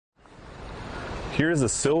Here is a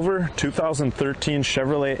silver 2013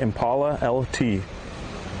 Chevrolet Impala LT.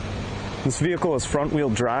 This vehicle is front-wheel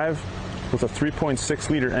drive with a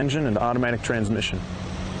 3.6-liter engine and automatic transmission.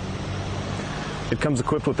 It comes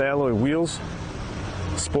equipped with alloy wheels,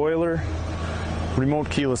 spoiler, remote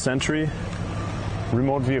keyless entry,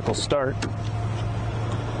 remote vehicle start,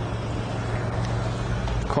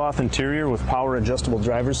 cloth interior with power adjustable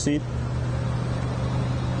driver's seat,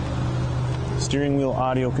 steering wheel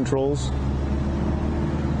audio controls,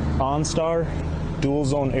 OnStar, dual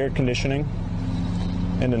zone air conditioning,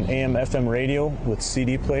 and an AM/FM radio with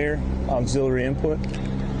CD player, auxiliary input,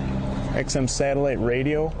 XM satellite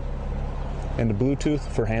radio, and a Bluetooth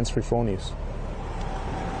for hands-free phone use.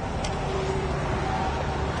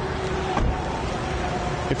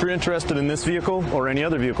 If you're interested in this vehicle or any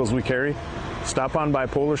other vehicles we carry, stop on by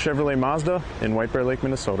Polar Chevrolet Mazda in White Bear Lake,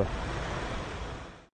 Minnesota.